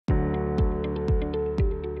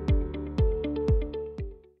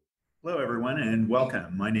Hello, everyone, and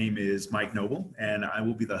welcome. My name is Mike Noble, and I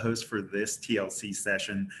will be the host for this TLC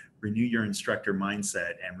session, Renew Your Instructor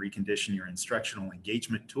Mindset and Recondition Your Instructional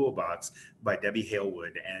Engagement Toolbox by Debbie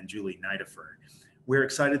Hailwood and Julie Nideffer. We're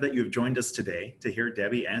excited that you have joined us today to hear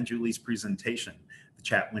Debbie and Julie's presentation. The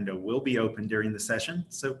chat window will be open during the session,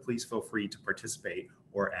 so please feel free to participate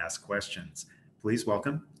or ask questions. Please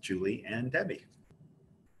welcome Julie and Debbie.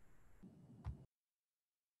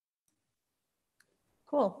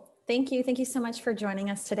 Cool. Thank you. Thank you so much for joining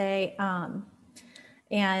us today.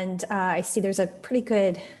 I see there's a pretty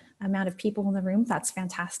good amount of people in the room. That's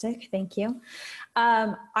fantastic. Thank you.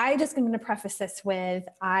 I just am going to preface this with,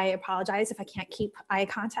 I apologize if I can't keep eye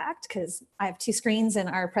contact because I have two screens and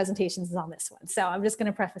our presentations is on this one. So I'm just going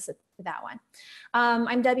to preface it with that one.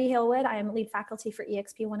 I'm Debbie Hailwood. I am lead faculty for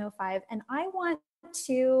EXP 105. And I want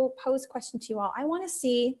to pose a question to you all. I want to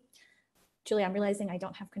see, Julie, I'm realizing I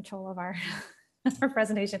don't have control of our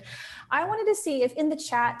presentation. I wanted to see if in the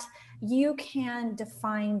chat you can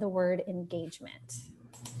define the word engagement.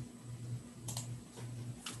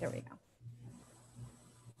 There we go.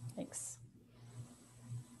 Thanks.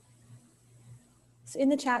 So in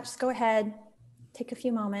the chat, just go ahead, take a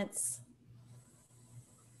few moments.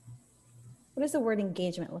 What does the word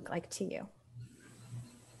engagement look like to you?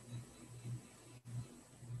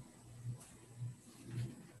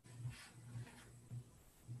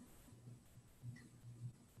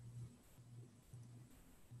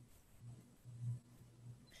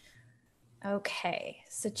 Okay,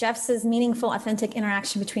 so Jeff says meaningful, authentic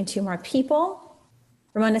interaction between two or more people.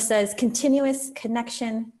 Ramona says continuous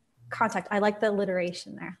connection, contact. I like the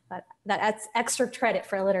alliteration there. That adds extra credit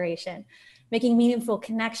for alliteration. Making meaningful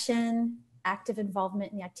connection, active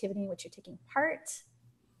involvement in the activity in which you're taking part,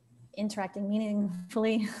 interacting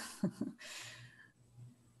meaningfully.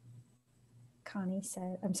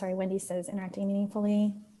 Wendy says interacting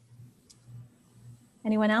meaningfully.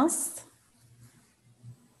 Anyone else?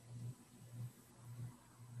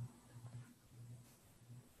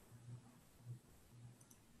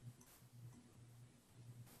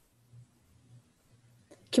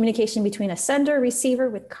 Communication between a sender, receiver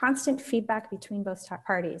with constant feedback between both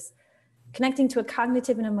parties. Connecting to a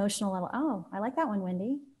cognitive and emotional level. Oh, I like that one,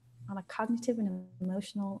 Wendy. On a cognitive and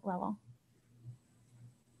emotional level.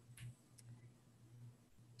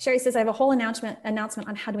 Sherry says, I have a whole announcement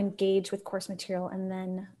on how to engage with course material and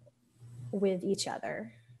then with each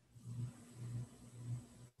other.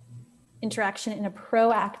 Interaction in a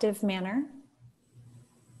proactive manner.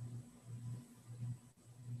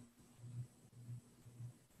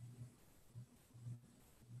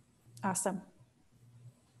 Awesome.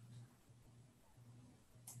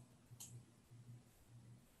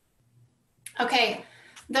 Okay,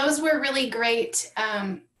 those were really great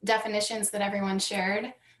definitions that everyone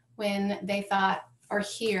shared when they thought or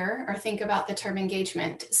hear or think about the term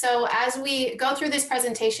engagement. So as we go through this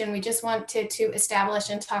presentation, we just wanted to establish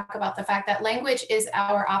and talk about the fact that language is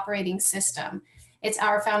our operating system. It's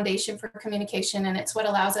our foundation for communication, and it's what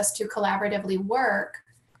allows us to collaboratively work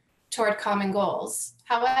toward common goals.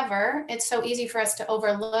 However, it's so easy for us to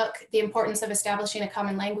overlook the importance of establishing a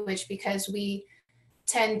common language because we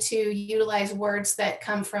tend to utilize words that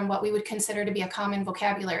come from what we would consider to be a common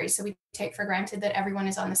vocabulary. So we take for granted that everyone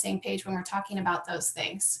is on the same page when we're talking about those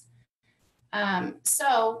things.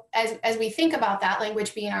 So as we think about that,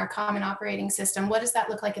 language being our common operating system, what does that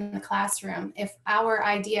look like in the classroom? If our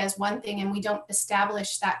idea is one thing and we don't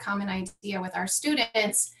establish that common idea with our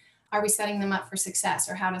students, are we setting them up for success,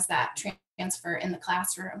 or how does that transfer in the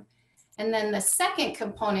classroom? And then the second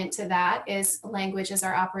component to that is language as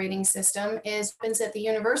our operating system happens at the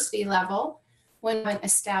university level when we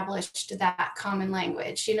established that common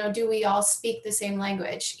language. You know, do we all speak the same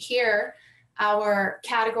language? Here, our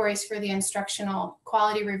categories for the instructional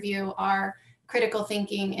quality review are critical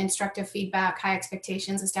thinking, instructive feedback, high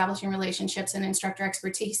expectations, establishing relationships, and instructor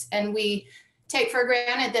expertise. And we take for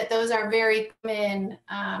granted that those are very common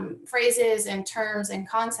phrases and terms and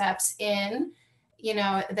concepts in, you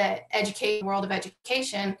know, the world of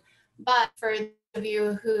education. But for those of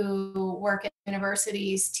you who work at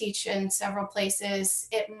universities, teach in several places,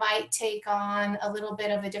 it might take on a little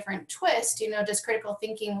bit of a different twist. You know, does critical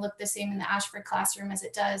thinking look the same in the Ashford classroom as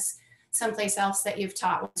it does someplace else that you've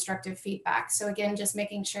taught with instructive feedback? So again, just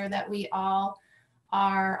making sure that we all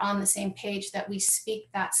are on the same page, that we speak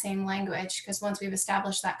that same language, because once we've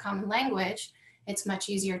established that common language, it's much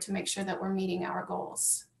easier to make sure that we're meeting our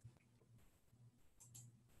goals.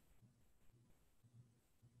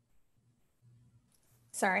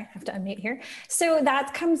 Sorry, I have to unmute here. So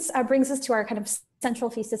that brings us to our kind of central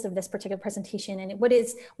thesis of this particular presentation, and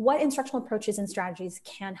what instructional approaches and strategies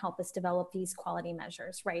can help us develop these quality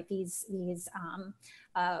measures, right? These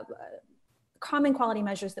common quality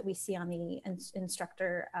measures that we see on the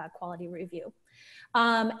instructor quality review.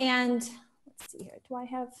 And let's see here, do I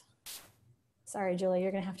have, sorry, Julie,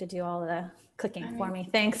 you're gonna have to do all the clicking for me,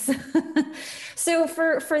 thanks. So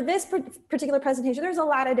for this particular presentation, there's a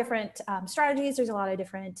lot of different strategies, there's a lot of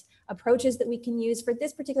different approaches that we can use. For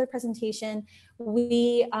this particular presentation,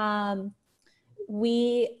 we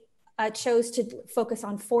chose to focus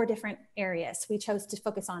on 4 different areas. We chose to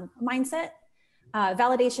focus on mindset,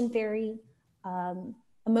 validation theory,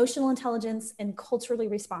 emotional intelligence, and culturally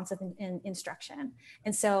responsive instruction.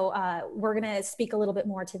 And so we're going to speak a little bit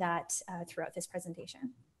more to that throughout this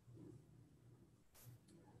presentation.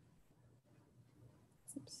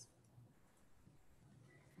 Oops.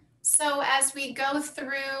 So as we go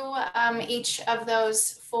through each of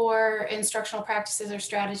those 4 instructional practices or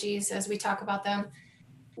strategies, as we talk about them,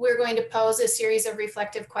 we're going to pose a series of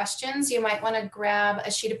reflective questions. You might want to grab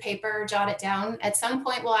a sheet of paper, jot it down. At some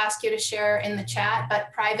point, we'll ask you to share in the chat,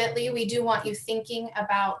 but privately, we do want you thinking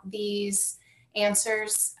about these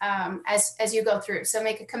answers as you go through. So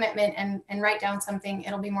make a commitment and write down something.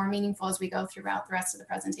 It'll be more meaningful as we go throughout the rest of the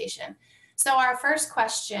presentation. So our first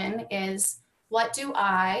question is, what do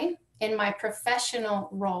I, in my professional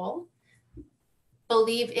role,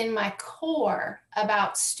 believe in my core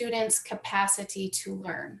about students' capacity to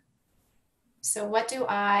learn? So what do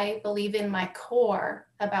I believe in my core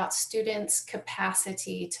about students'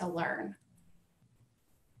 capacity to learn?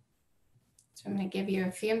 So I'm going to give you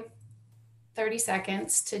a few 30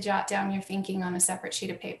 seconds to jot down your thinking on a separate sheet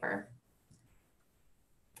of paper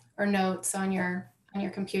or notes on your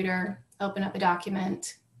computer. Open up a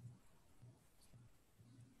document.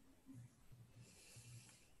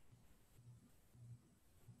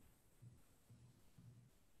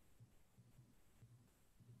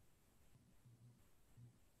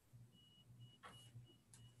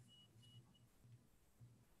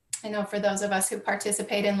 I know for those of us who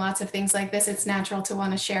participate in lots of things like this, it's natural to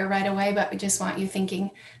want to share right away, but we just want you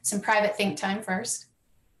thinking some private think time first.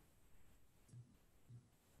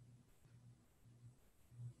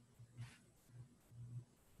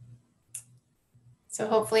 So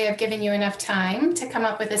hopefully I've given you enough time to come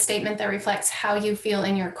up with a statement that reflects how you feel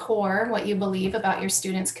in your core, what you believe about your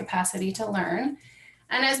students' capacity to learn.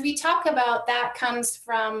 And as we talk about, that comes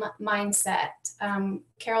from mindset.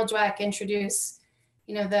 Carol Dweck introduced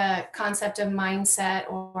the concept of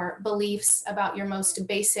mindset or beliefs about your most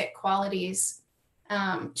basic qualities.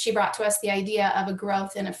 She brought to us the idea of a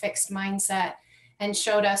growth in a fixed mindset and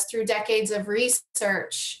showed us through decades of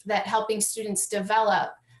research that helping students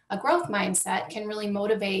develop a growth mindset can really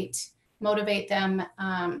motivate them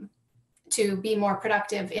to be more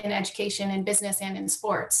productive in education and business and in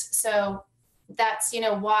sports. So that's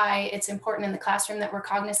why it's important in the classroom that we're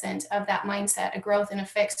cognizant of that mindset, a growth in a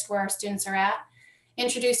fixed where our students are at.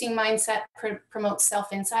 Introducing mindset promotes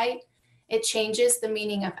self-insight. It changes the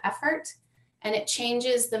meaning of effort, and it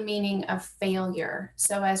changes the meaning of failure.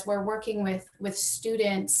 So as we're working with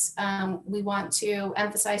students, we want to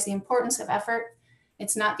emphasize the importance of effort.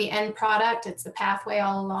 It's not the end product, it's the pathway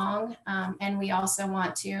all along. And we also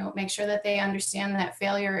want to make sure that they understand that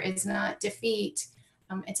failure is not defeat,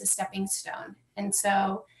 it's a stepping stone. And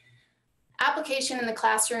so application in the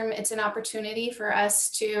classroom, it's an opportunity for us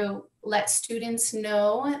to let students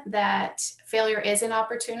know that failure is an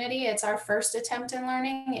opportunity. It's our first attempt in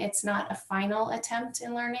learning. It's not a final attempt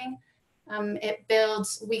in learning.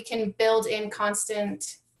 We can build in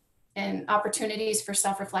constant and opportunities for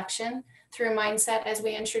self-reflection through mindset as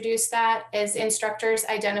we introduce that. As instructors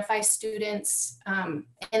identify students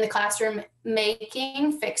in the classroom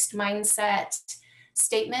making fixed mindset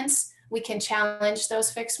statements, we can challenge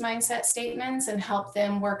those fixed mindset statements and help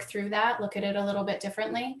them work through that, look at it a little bit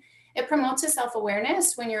differently. It promotes a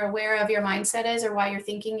self-awareness when you're aware of your mindset is or why you're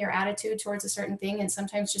thinking, your attitude towards a certain thing, and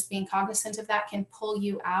sometimes just being cognizant of that can pull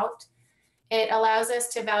you out. It allows us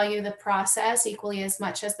to value the process equally as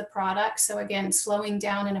much as the product. So again, slowing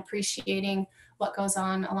down and appreciating what goes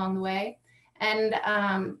on along the way. And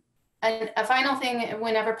a final thing,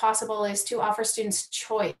 whenever possible, is to offer students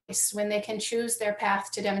choice. When they can choose their path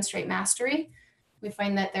to demonstrate mastery, we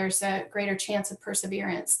find that there's a greater chance of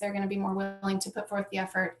perseverance. They're going to be more willing to put forth the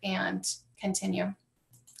effort and continue.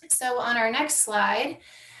 So on our next slide,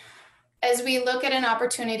 as we look at an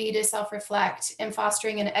opportunity to self-reflect and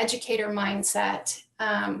fostering an educator mindset,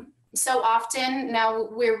 so often now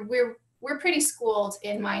we're pretty schooled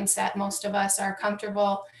in mindset. Most of us are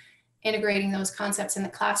comfortable integrating those concepts in the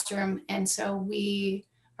classroom. And so we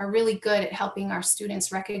are really good at helping our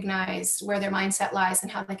students recognize where their mindset lies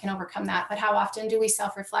and how they can overcome that. But how often do we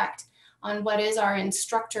self-reflect on what is our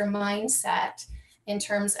instructor mindset in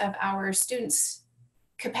terms of our students'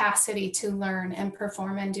 capacity to learn and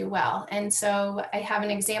perform and do well? And so I have an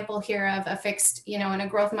example here of a fixed, in a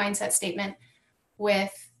growth mindset statement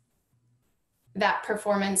with that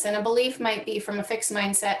performance, and a belief might be from a fixed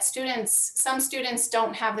mindset. Some students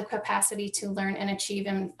don't have the capacity to learn and achieve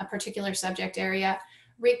in a particular subject area,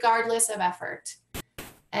 regardless of effort.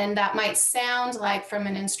 And that might sound like, from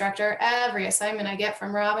an instructor, every assignment I get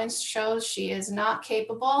from Robin shows she is not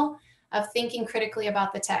capable of thinking critically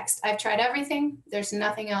about the text. I've tried everything, there's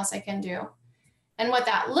nothing else I can do. And what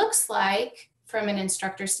that looks like from an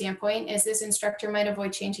instructor standpoint is this instructor might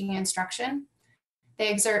avoid changing instruction. They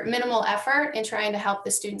exert minimal effort in trying to help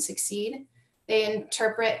the student succeed. They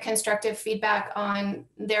interpret constructive feedback on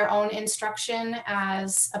their own instruction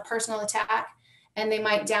as a personal attack, and they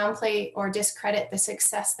might downplay or discredit the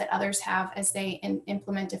success that others have as they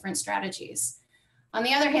implement different strategies. On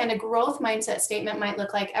the other hand, a growth mindset statement might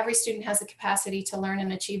look like every student has the capacity to learn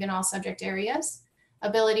and achieve in all subject areas.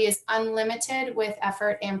 Ability is unlimited with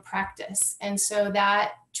effort and practice. And so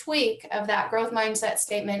that tweak of that growth mindset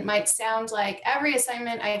statement might sound like, every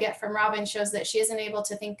assignment I get from Robin shows that she isn't able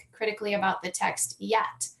to think critically about the text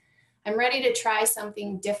yet. I'm ready to try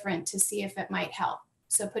something different to see if it might help.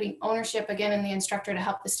 So putting ownership again in the instructor to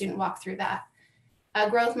help the student walk through that. A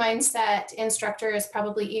growth mindset instructor is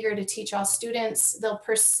probably eager to teach all students. They'll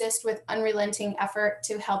persist with unrelenting effort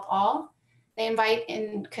to help all. They invite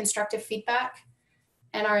in constructive feedback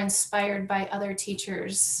and are inspired by other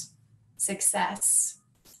teachers' success.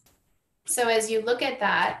 So as you look at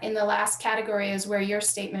that, in the last category is where your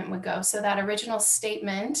statement would go. So that original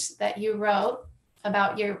statement that you wrote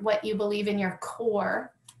about what you believe in your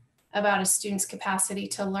core about a student's capacity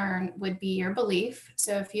to learn would be your belief.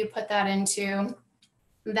 So if you put that into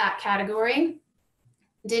that category,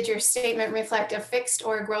 did your statement reflect a fixed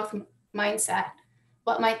or a growth mindset?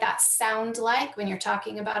 What might that sound like when you're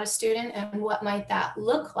talking about a student, and what might that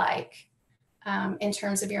look like in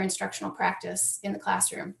terms of your instructional practice in the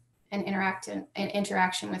classroom and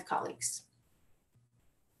interaction with colleagues?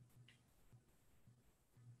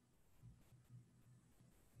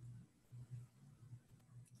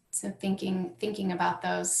 So thinking about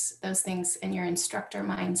those things in your instructor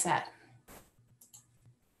mindset.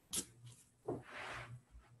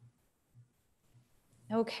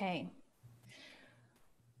 Okay.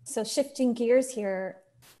 So shifting gears here,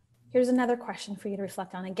 here's another question for you to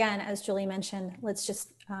reflect on. Again, as Julie mentioned, let's just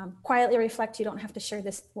quietly reflect. You don't have to share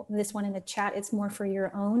this one in the chat. It's more for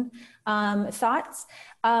your own thoughts.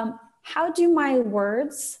 How do my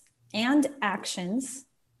words and actions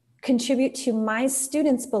contribute to my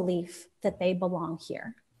students' belief that they belong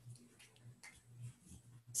here?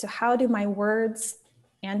 So how do my words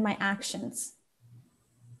and my actions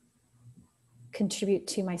contribute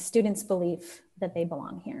to my students' belief that they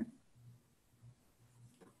belong here?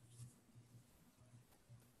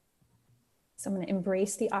 So I'm going to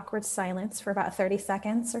embrace the awkward silence for about 30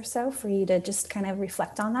 seconds or so for you to just kind of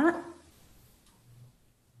reflect on that.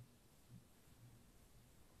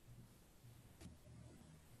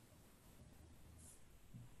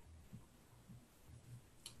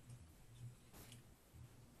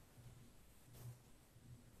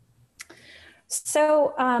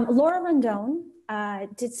 So Laura Rondone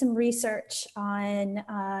did some research on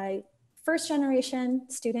first generation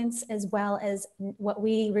students, as well as what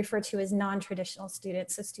we refer to as non-traditional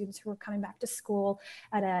students. So students who are coming back to school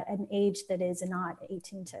at an age that is not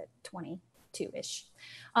 18 to 22-ish.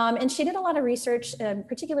 And she did a lot of research,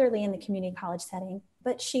 particularly in the community college setting,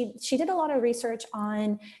 but she did a lot of research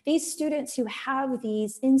on these students who have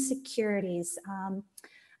these insecurities.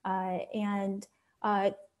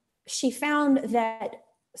 She found that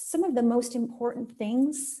some of the most important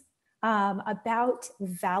things about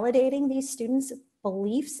validating these students'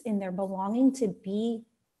 beliefs in their belonging to be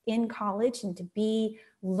in college and to be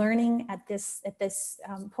learning at this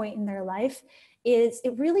point in their life is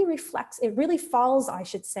it really falls, I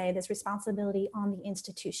should say, this responsibility on the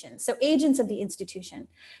institution. So agents of the institution.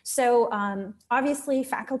 So obviously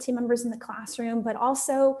faculty members in the classroom, but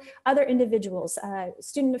also other individuals,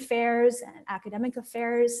 student affairs and academic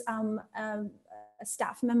affairs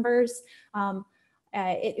staff members.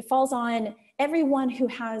 It falls on everyone who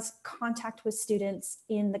has contact with students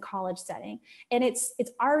in the college setting. And it's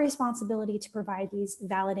our responsibility to provide these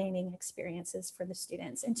validating experiences for the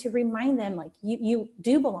students and to remind them, like, you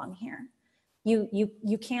do belong here.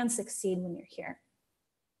 You can succeed when you're here.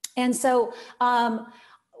 And so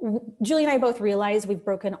Julie and I both realize we've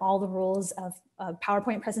broken all the rules of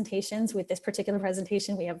PowerPoint presentations with this particular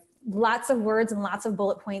presentation. We have lots of words and lots of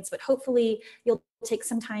bullet points, but hopefully you'll take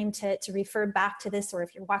some time to refer back to this, or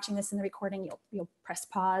if you're watching this in the recording, you'll press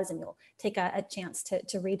pause and you'll take a chance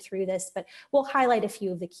to read through this, but we'll highlight a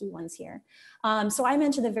few of the key ones here. So I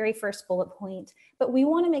mentioned the very first bullet point, but we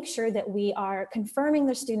want to make sure that we are confirming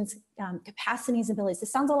the students' capacities and abilities.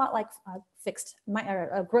 This sounds a lot like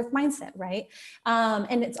a growth mindset, right?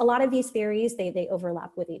 And it's a lot of these theories, they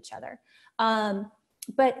overlap with each other.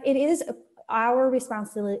 But it is our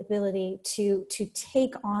responsibility to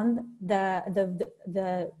take on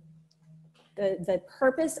the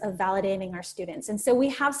purpose of validating our students. And so we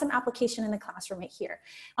have some application in the classroom right here.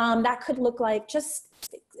 That could look like just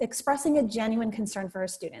expressing a genuine concern for our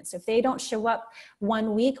students. So if they don't show up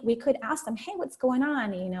one week, we could ask them, hey, what's going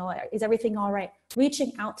on? You know, is everything all right?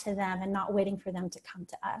 Reaching out to them and not waiting for them to come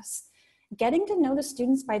to us. Getting to know the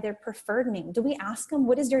students by their preferred name. Do we ask them,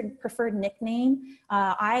 what is your preferred nickname?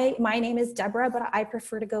 My name is Deborah, but I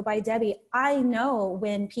prefer to go by Debbie. I know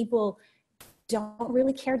when people don't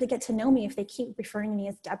really care to get to know me if they keep referring to me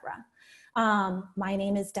as Deborah. My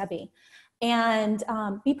name is Debbie. And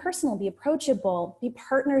be personal, be approachable, be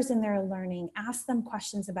partners in their learning, ask them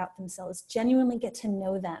questions about themselves, genuinely get to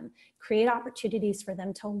know them, create opportunities for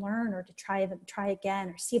them to learn or to try again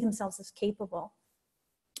or see themselves as capable.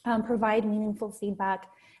 Provide meaningful feedback,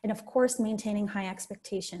 and of course, maintaining high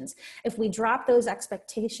expectations. If we drop those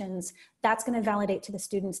expectations, that's going to validate to the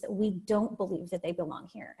students that we don't believe that they belong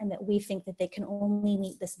here and that we think that they can only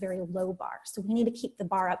meet this very low bar. So we need to keep the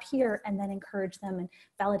bar up here and then encourage them and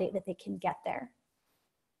validate that they can get there.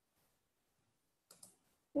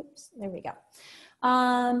 Oops, there we go.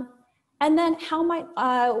 And then how might,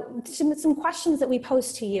 some questions that we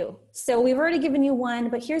pose to you. So we've already given you one,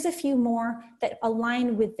 but here's a few more that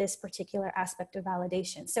align with this particular aspect of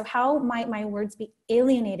validation. So how might my words be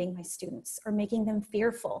alienating my students or making them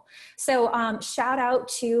fearful? So shout out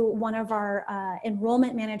to one of our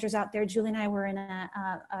enrollment managers out there. Julie and I were in a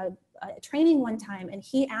training one time, and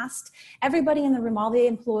he asked everybody in the room, all the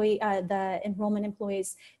enrollment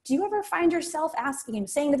employees, do you ever find yourself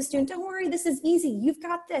saying to the student, don't worry, this is easy, you've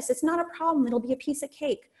got this, it's not a problem, it'll be a piece of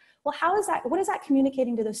cake. Well, what is that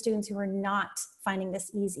communicating to those students who are not finding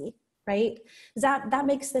this easy, right? That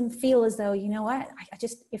makes them feel as though, you know what,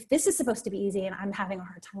 if this is supposed to be easy and I'm having a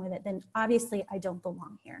hard time with it, then obviously I don't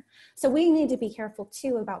belong here. So we need to be careful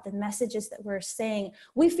too about the messages that we're saying.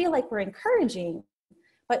 We feel like we're encouraging,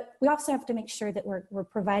 but we also have to make sure that we're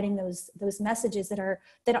providing those messages that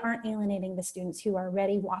aren't alienating the students who are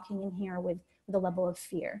already walking in here with a level of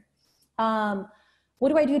fear. What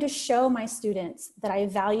do I do to show my students that I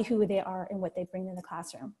value who they are and what they bring to the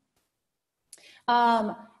classroom?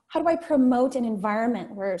 How do I promote an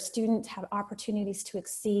environment where students have opportunities to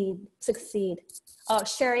succeed? Oh,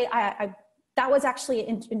 Sherry, that was actually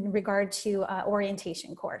in regard to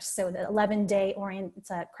orientation course. So the 11-day it's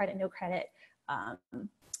a credit, no credit.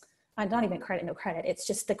 Not even credit, no credit. It's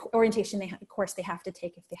just the orientation course they have to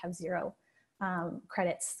take if they have 0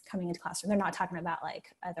 credits coming into classroom. They're not talking about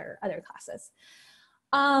like other classes.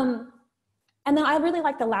 And then I really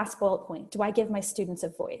like the last bullet point. Do I give my students a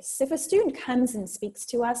voice? If a student comes and speaks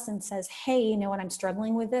to us and says, hey, you know what, I'm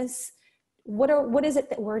struggling with this. What is it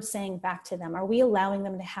that we're saying back to them? Are we allowing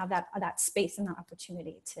them to have that space and that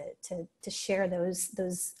opportunity to share those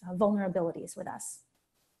vulnerabilities with us?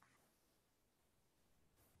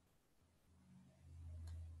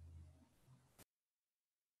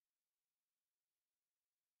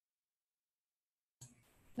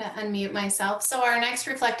 Unmute myself. So our next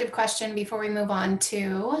reflective question before we move on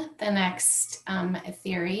to the next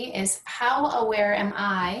theory is, how aware am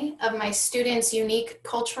I of my students' unique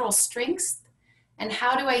cultural strengths, and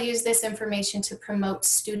how do I use this information to promote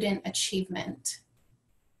student achievement?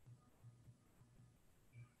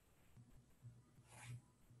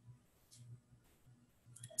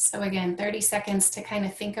 So again, 30 seconds to kind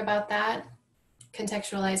of think about that,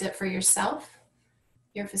 contextualize it for yourself,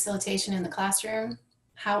 your facilitation in the classroom.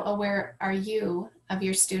 How aware are you of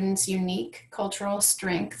your students' unique cultural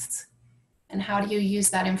strengths, and how do you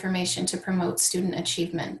use that information to promote student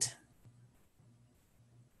achievement?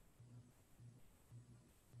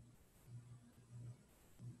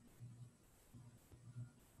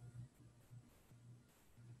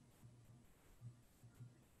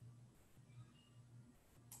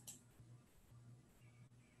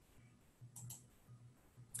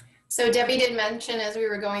 So Debbie did mention as we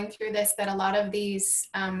were going through this that a lot of these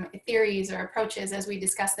theories or approaches as we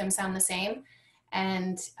discuss them sound the same.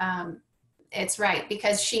 And it's right,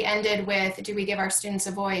 because she ended with, do we give our students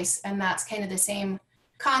a voice? And that's kind of the same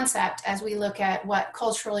concept as we look at what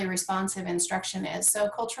culturally responsive instruction is. So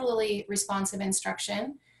culturally responsive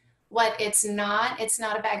instruction, what it's not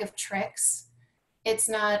a bag of tricks. It's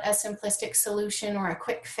not a simplistic solution or a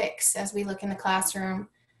quick fix as we look in the classroom.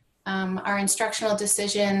 Our instructional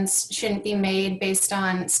decisions shouldn't be made based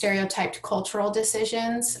on stereotyped cultural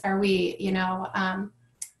decisions. Are we,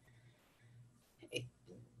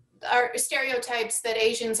 our stereotypes that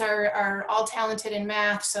Asians are all talented in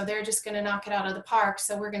math, so they're just going to knock it out of the park,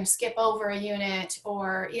 so we're going to skip over a unit,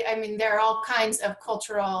 or, I mean, there are all kinds of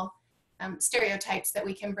cultural stereotypes that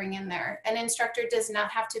we can bring in there. An instructor does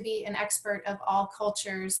not have to be an expert of all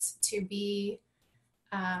cultures to be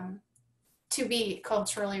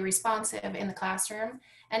culturally responsive in the classroom.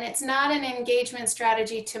 And it's not an engagement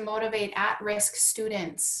strategy to motivate at-risk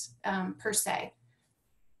students per se.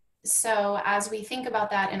 So as we think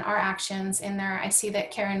about that in our actions in there, I see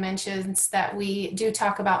that Karen mentions that we do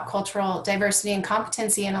talk about cultural diversity and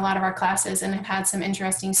competency in a lot of our classes, and have had some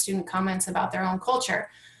interesting student comments about their own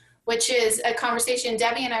culture, which is a conversation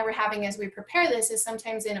Debbie and I were having as we prepare this. Is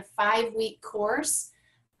sometimes in a 5-week course,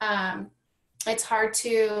 it's hard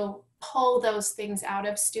to pull those things out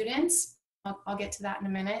of students. I'll get to that in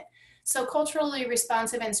a minute. So culturally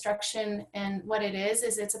responsive instruction, and what it is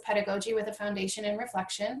it's a pedagogy with a foundation in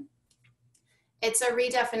reflection. It's a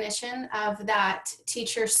redefinition of that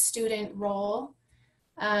teacher-student role.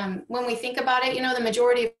 When we think about it, the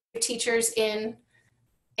majority of teachers in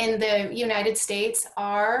the United States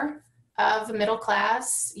are of middle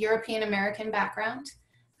class, European American background.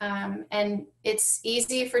 And it's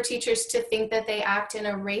easy for teachers to think that they act in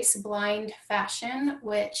a race-blind fashion,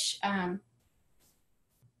 which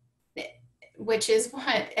is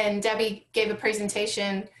what, and Debbie gave a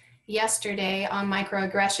presentation yesterday on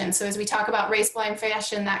microaggression. So as we talk about race-blind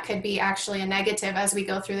fashion, that could be actually a negative as we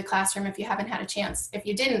go through the classroom if you haven't had a chance. If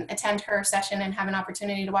you didn't attend her session and have an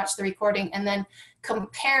opportunity to watch the recording and then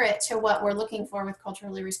compare it to what we're looking for with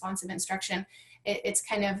culturally responsive instruction, it's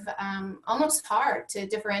kind of almost hard to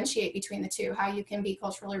differentiate between the two, how you can be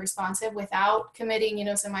culturally responsive without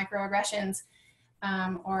committing, some microaggressions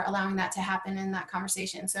or allowing that to happen in that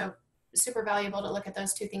conversation. So super valuable to look at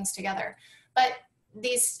those two things together. But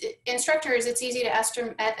these instructors, it's easy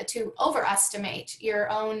to overestimate your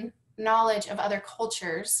own knowledge of other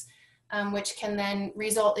cultures, which can then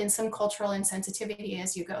result in some cultural insensitivity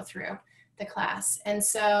as you go through the class. And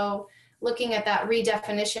so looking at that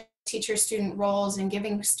redefinition, teacher-student roles and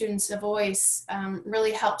giving students a voice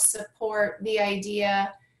really helps support the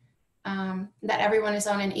idea that everyone is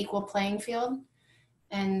on an equal playing field.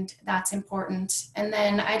 And that's important. And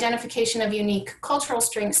then identification of unique cultural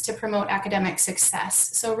strengths to promote academic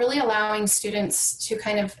success. So really allowing students to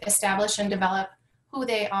kind of establish and develop who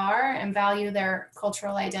they are and value their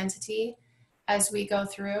cultural identity as we go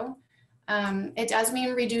through. It does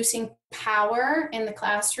mean reducing power in the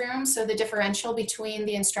classroom. So the differential between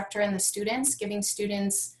the instructor and the students, giving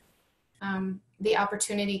students the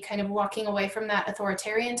opportunity, kind of walking away from that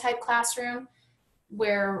authoritarian type classroom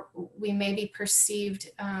where we may be perceived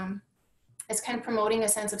as kind of promoting a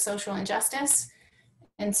sense of social injustice.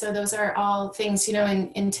 And so those are all things,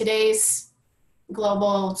 in today's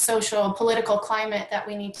global, social, political climate that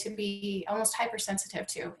we need to be almost hypersensitive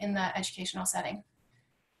to in the educational setting.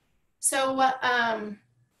 So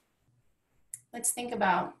let's think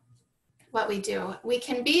about what we do. We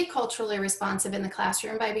can be culturally responsive in the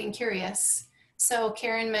classroom by being curious. So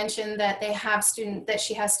Karen mentioned that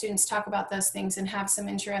she has students talk about those things and have some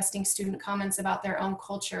interesting student comments about their own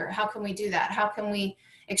culture. How can we do that? How can we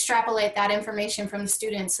extrapolate that information from the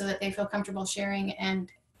students so that they feel comfortable sharing and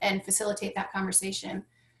facilitate that conversation?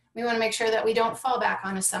 We want to make sure that we don't fall back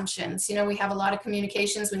on assumptions. We have a lot of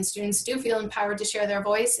communications when students do feel empowered to share their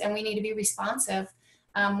voice, and we need to be responsive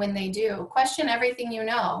when they do. Question everything you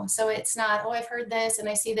know. So it's not, oh, I've heard this and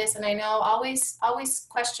I see this and I know. Always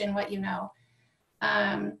question what you know.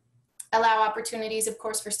 Allow opportunities, of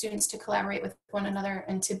course, for students to collaborate with one another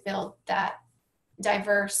and to build that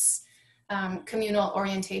diverse communal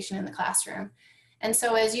orientation in the classroom. And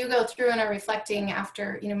so as you go through and are reflecting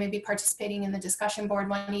after, maybe participating in the discussion board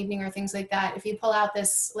one evening or things like that, if you pull out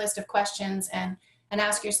this list of questions and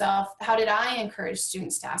ask yourself, how did I encourage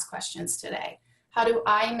students to ask questions today? How do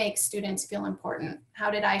I make students feel important?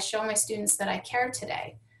 How did I show my students that I care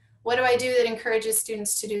today? What do I do that encourages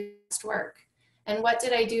students to do best work? And what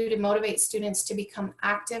did I do to motivate students to become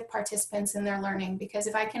active participants in their learning? Because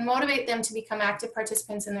if I can motivate them to become active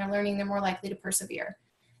participants in their learning, they're more likely to persevere.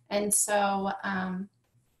 And so,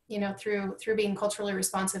 through being culturally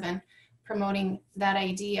responsive and promoting that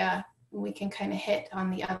idea we can kind of hit on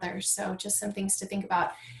the others. So just some things to think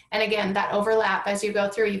about. And again, that overlap as you go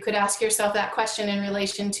through, you could ask yourself that question in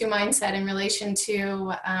relation to mindset, in relation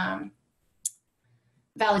to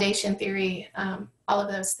validation theory, all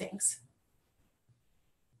of those things.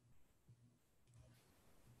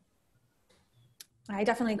 I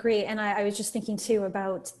definitely agree. And I was just thinking too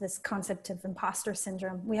about this concept of imposter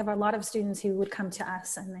syndrome. We have a lot of students who would come to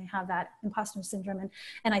us and they have that imposter syndrome.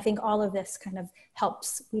 And I think all of this kind of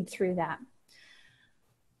helps weed through that.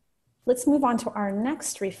 Let's move on to our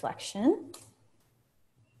next reflection.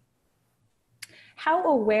 How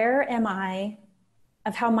aware am I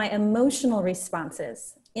of how my emotional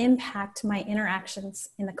responses impact my interactions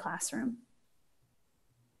in the classroom?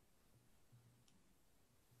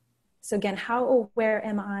 So again, how aware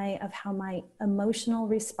am I of how my emotional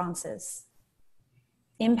responses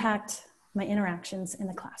impact my interactions in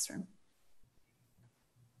the classroom?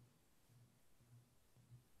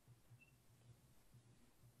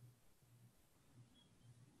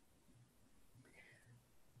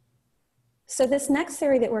 So this next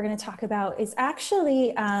theory that we're going to talk about is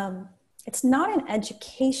actually, it's not an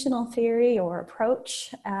educational theory or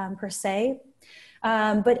approach per se,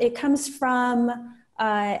 but it comes from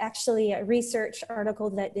actually a research article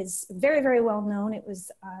that is very, very well known. It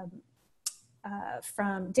was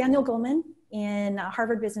from Daniel Goleman in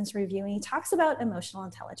Harvard Business Review, and he talks about emotional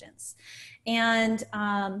intelligence. And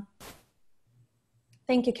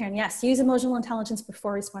thank you, Karen. Yes, use emotional intelligence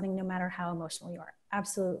before responding, no matter how emotional you are.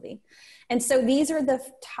 Absolutely. And so these are the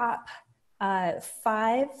top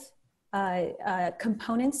 5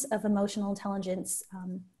 components of emotional intelligence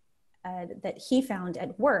that he found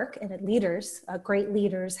at work and at leaders. Great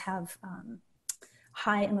leaders have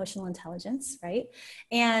high emotional intelligence, right?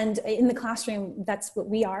 And in the classroom, that's what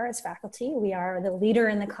we are as faculty. We are the leader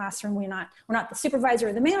in the classroom. We're not the supervisor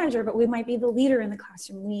or the manager, but we might be the leader in the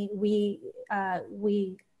classroom. We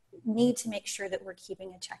need to make sure that we're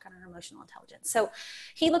keeping a check on our emotional intelligence. So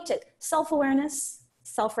he looked at self-awareness,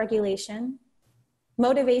 self-regulation,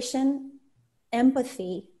 motivation,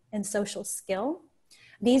 empathy, and social skill.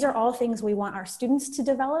 These are all things we want our students to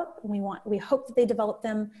develop. We hope that they develop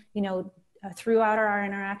them, throughout our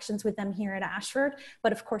interactions with them here at Ashford.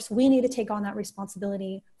 But of course, we need to take on that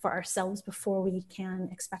responsibility for ourselves before we can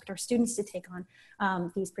expect our students to take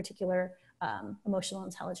on these particular emotional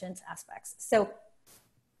intelligence aspects. So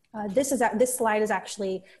this slide is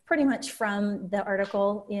actually pretty much from the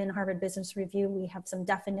article in Harvard Business Review. We have some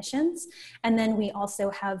definitions, and then we also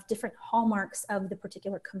have different hallmarks of the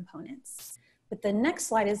particular components. But the next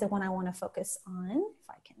slide is the one I want to focus on, if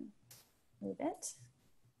I can move it.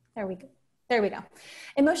 There we go. There we go.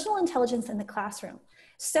 Emotional intelligence in the classroom.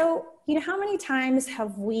 So, how many times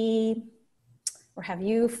have we, or have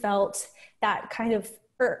you felt that kind of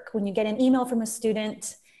irk when you get an email from a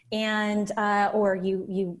student and, or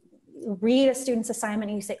you read a student's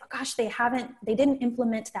assignment and you say, oh gosh, they didn't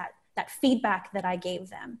implement that feedback that I gave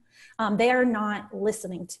them. They are not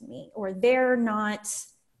listening to me, or they're not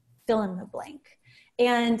fill in the blank.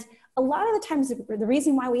 And a lot of the times, the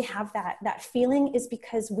reason why we have that feeling is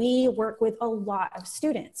because we work with a lot of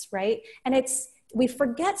students, right? And we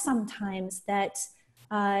forget sometimes that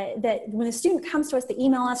when a student comes to us to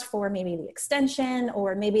email us for maybe the extension,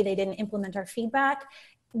 or maybe they didn't implement our feedback,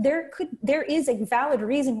 there is a valid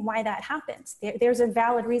reason why that happens. There's a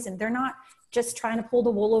valid reason. They're not just trying to pull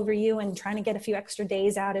the wool over you and trying to get a few extra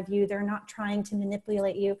days out of you. They're not trying to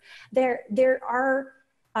manipulate you. There are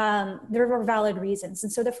valid reasons.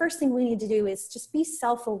 And so the first thing we need to do is just be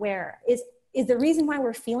self-aware. Is the reason why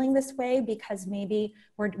we're feeling this way because maybe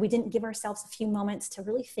we didn't give ourselves a few moments to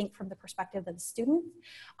really think from the perspective of the student?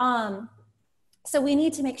 So we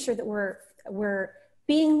need to make sure that we're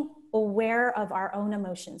being aware of our own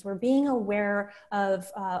emotions. We're being aware of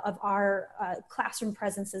our classroom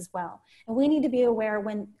presence as well. And we need to be aware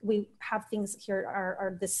when we have things here,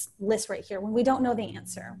 are this list right here, when we don't know the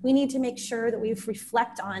answer. We need to make sure that we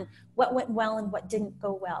reflect on what went well and what didn't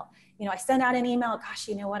go well. I sent out an email, gosh,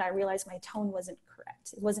 you know what? I realized my tone wasn't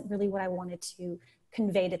correct. It wasn't really what I wanted to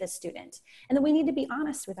convey to the student. And then we need to be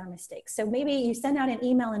honest with our mistakes. So maybe you send out an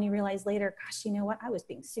email and you realize later, gosh, you know what? I was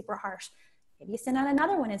being super harsh. Maybe you send out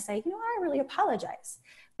another one and say, I really apologize.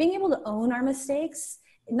 Being able to own our mistakes,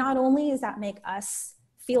 not only does that make us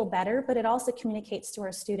feel better, but it also communicates to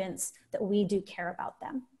our students that we do care about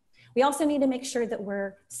them. We also need to make sure that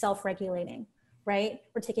we're self-regulating, right?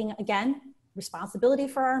 We're taking, again, responsibility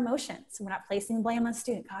for our emotions. We're not placing blame on the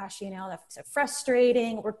student. Gosh, that's so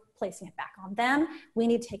frustrating. We're placing it back on them. We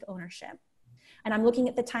need to take ownership. And I'm looking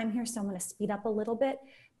at the time here, so I'm going to speed up a little bit.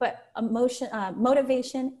 But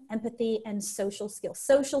motivation, empathy, and social skill.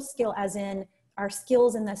 Social skill as in our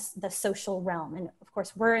skills in the social realm. And of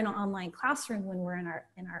course, we're in an online classroom when we're in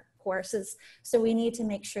our courses. So we need to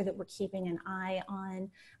make sure that we're keeping an eye on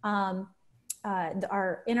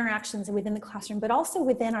our interactions within the classroom, but also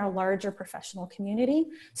within our larger professional community.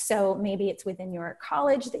 So maybe it's within your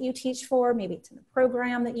college that you teach for, maybe it's in the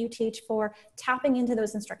program that you teach for, tapping into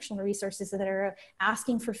those instructional resources that are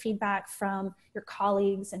asking for feedback from your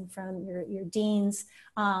colleagues and from your deans.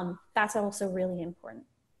 That's also really important.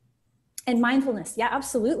 And mindfulness, yeah,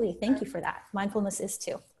 absolutely. Thank you for that. Mindfulness is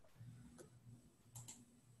too.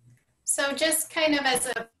 So just kind of as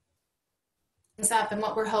a up, and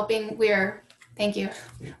what we're hoping thank you,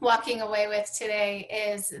 walking away with today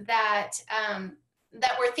is that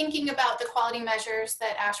that we're thinking about the quality measures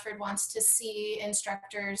that Ashford wants to see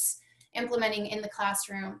instructors implementing in the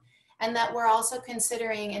classroom, and that we're also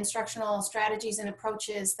considering instructional strategies and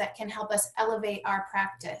approaches that can help us elevate our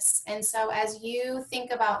practice. And so as you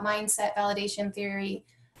think about mindset, validation theory,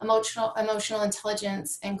 emotional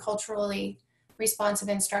intelligence, and culturally responsive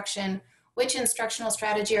instruction, which instructional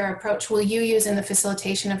strategy or approach will you use in the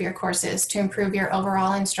facilitation of your courses to improve your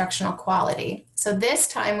overall instructional quality? So this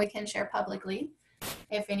time we can share publicly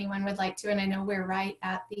if anyone would like to, and I know we're right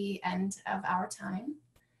at the end of our time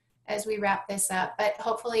as we wrap this up, but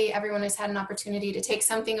hopefully everyone has had an opportunity to take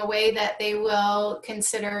something away that they will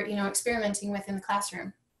consider, experimenting with in the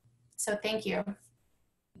classroom. So thank you.